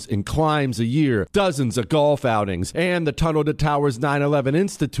 runs, and climbs a year, dozens of golf outings, and the Tunnel to Towers 9/11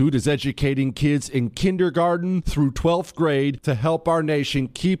 Institute is educating kids in kindergarten through 12th grade to help our nation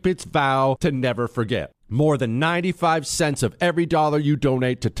keep its vow to never forget. More than 95 cents of every dollar you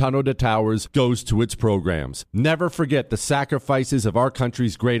donate to Tunnel to Towers goes to its programs. Never forget the sacrifices of our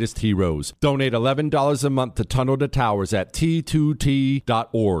country's greatest heroes. Donate $11 a month to Tunnel to Towers at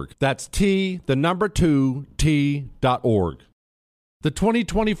T2T.org. That's T2T.org. The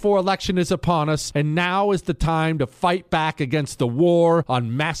 2024 election is upon us, and now is the time to fight back against the war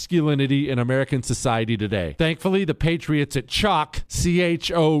on masculinity in American society today. Thankfully, the patriots at CHOQ,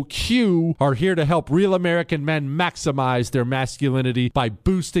 C-H-O-Q, are here to help real American men maximize their masculinity by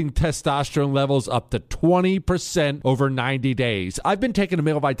boosting testosterone levels up to 20% over 90 days. I've been taking a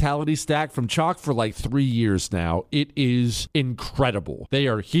male vitality stack from CHOQ for like 3 years now. It is incredible. They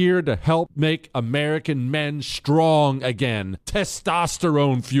are here to help make American men strong again.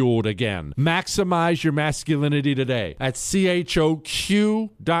 Testosterone fueled again. Maximize your masculinity today at CHOQ.com.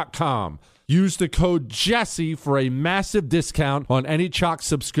 Use the code Jesse for a massive discount on any CHOQ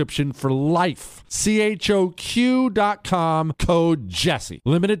subscription for life. CHOQ.com, code Jesse.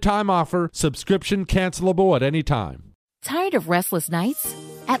 Limited time offer. Subscription cancelable at any time. Tired of restless nights?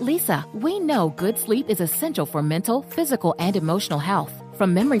 At Leesa, we know good sleep is essential for mental, physical, and emotional health.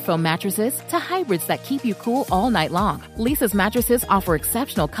 From memory foam mattresses to hybrids that keep you cool all night long, Leesa's mattresses offer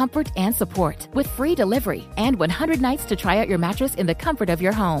exceptional comfort and support with free delivery and 100 nights to try out your mattress in the comfort of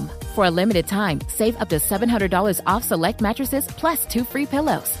your home. For a limited time, save up to $700 off select mattresses plus 2 free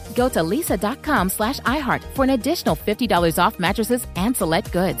pillows. Go to Leesa.com/iHeart for an additional $50 off mattresses and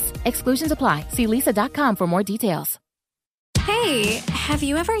select goods. Exclusions apply. See Leesa.com for more details. Hey, have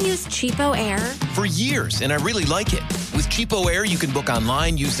you ever used Cheapo Air? For years, and I really like it. With Cheapo Air, you can book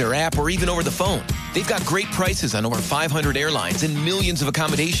online, use their app, or even over the phone. They've got great prices on over 500 airlines and millions of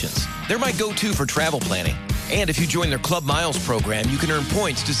accommodations. They're my go-to for travel planning. And if you join their Club Miles program, you can earn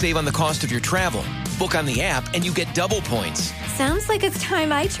points to save on the cost of your travel. Book on the app, and you get double points. Sounds like it's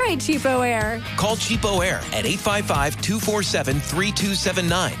time I tried Cheapo Air. Call Cheapo Air at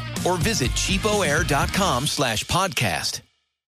 855-247-3279 or visit cheapoair.com/podcast.